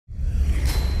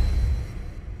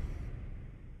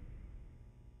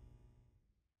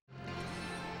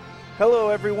Hello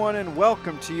everyone and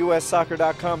welcome to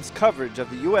USsoccer.com's coverage of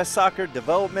the U.S. Soccer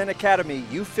Development Academy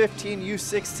U-15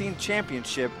 U-16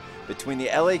 Championship between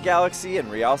the LA Galaxy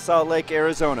and Real Salt Lake,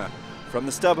 Arizona. From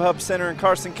the StubHub Center in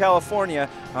Carson, California,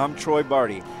 I'm Troy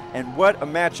Barty. And what a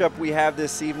matchup we have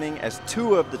this evening as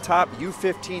two of the top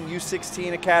U-15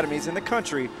 U-16 academies in the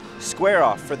country square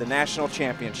off for the national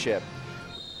championship.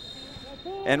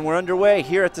 And we're underway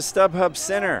here at the StubHub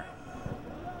Center.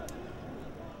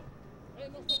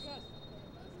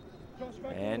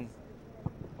 And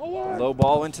low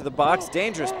ball into the box,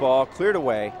 dangerous ball, cleared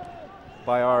away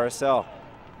by RSL.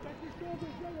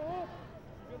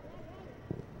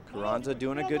 Carranza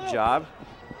doing a good job.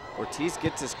 Ortiz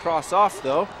gets his cross off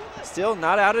though, still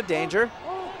not out of danger.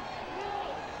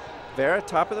 Vera,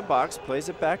 top of the box, plays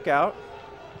it back out.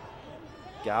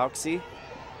 Galaxy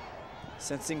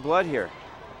sensing blood here.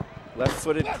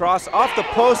 Left-footed cross off the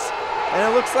post,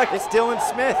 and it looks like it's Dylan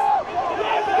Smith.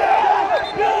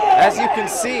 As you can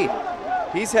see,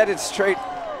 he's headed straight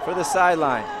for the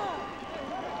sideline.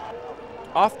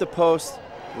 Off the post,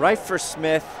 right for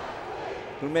Smith,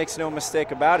 who makes no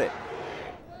mistake about it.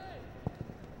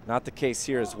 Not the case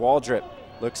here as Waldrip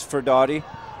looks for Doughty,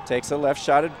 takes a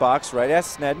left-shotted box right at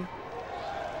Snedden,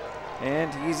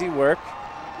 and easy work.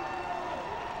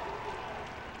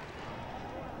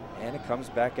 And it comes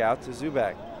back out to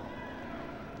Zubak.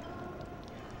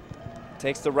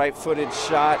 Takes the right-footed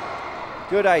shot.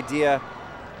 Good idea.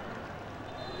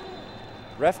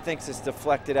 Ref thinks it's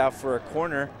deflected out for a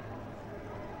corner.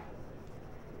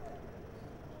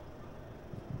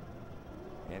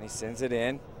 And he sends it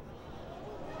in.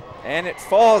 And it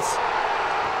falls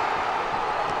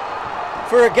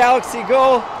for a Galaxy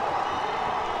goal.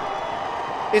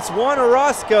 It's Juan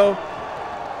Orozco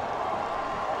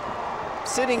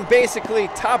sitting basically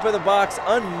top of the box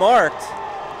unmarked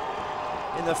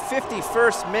in the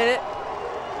 51st minute.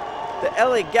 The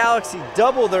LA Galaxy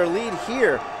double their lead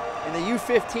here in the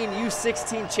U-15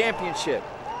 U-16 championship.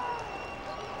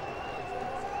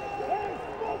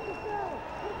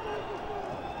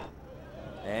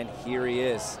 And here he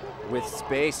is with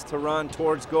space to run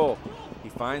towards goal. He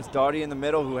finds Doughty in the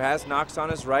middle, who has Knox on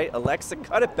his right, elects to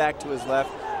cut it back to his left.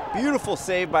 Beautiful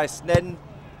save by Snedden.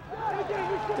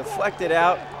 Deflected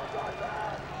out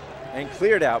and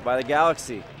cleared out by the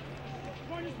Galaxy.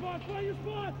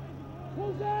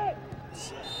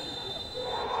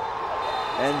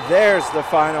 And there's the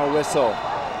final whistle.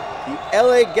 The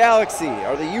LA Galaxy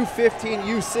are the U-15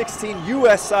 U-16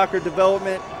 U.S. Soccer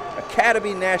Development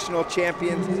Academy National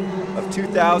Champions of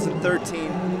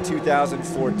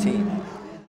 2013-2014.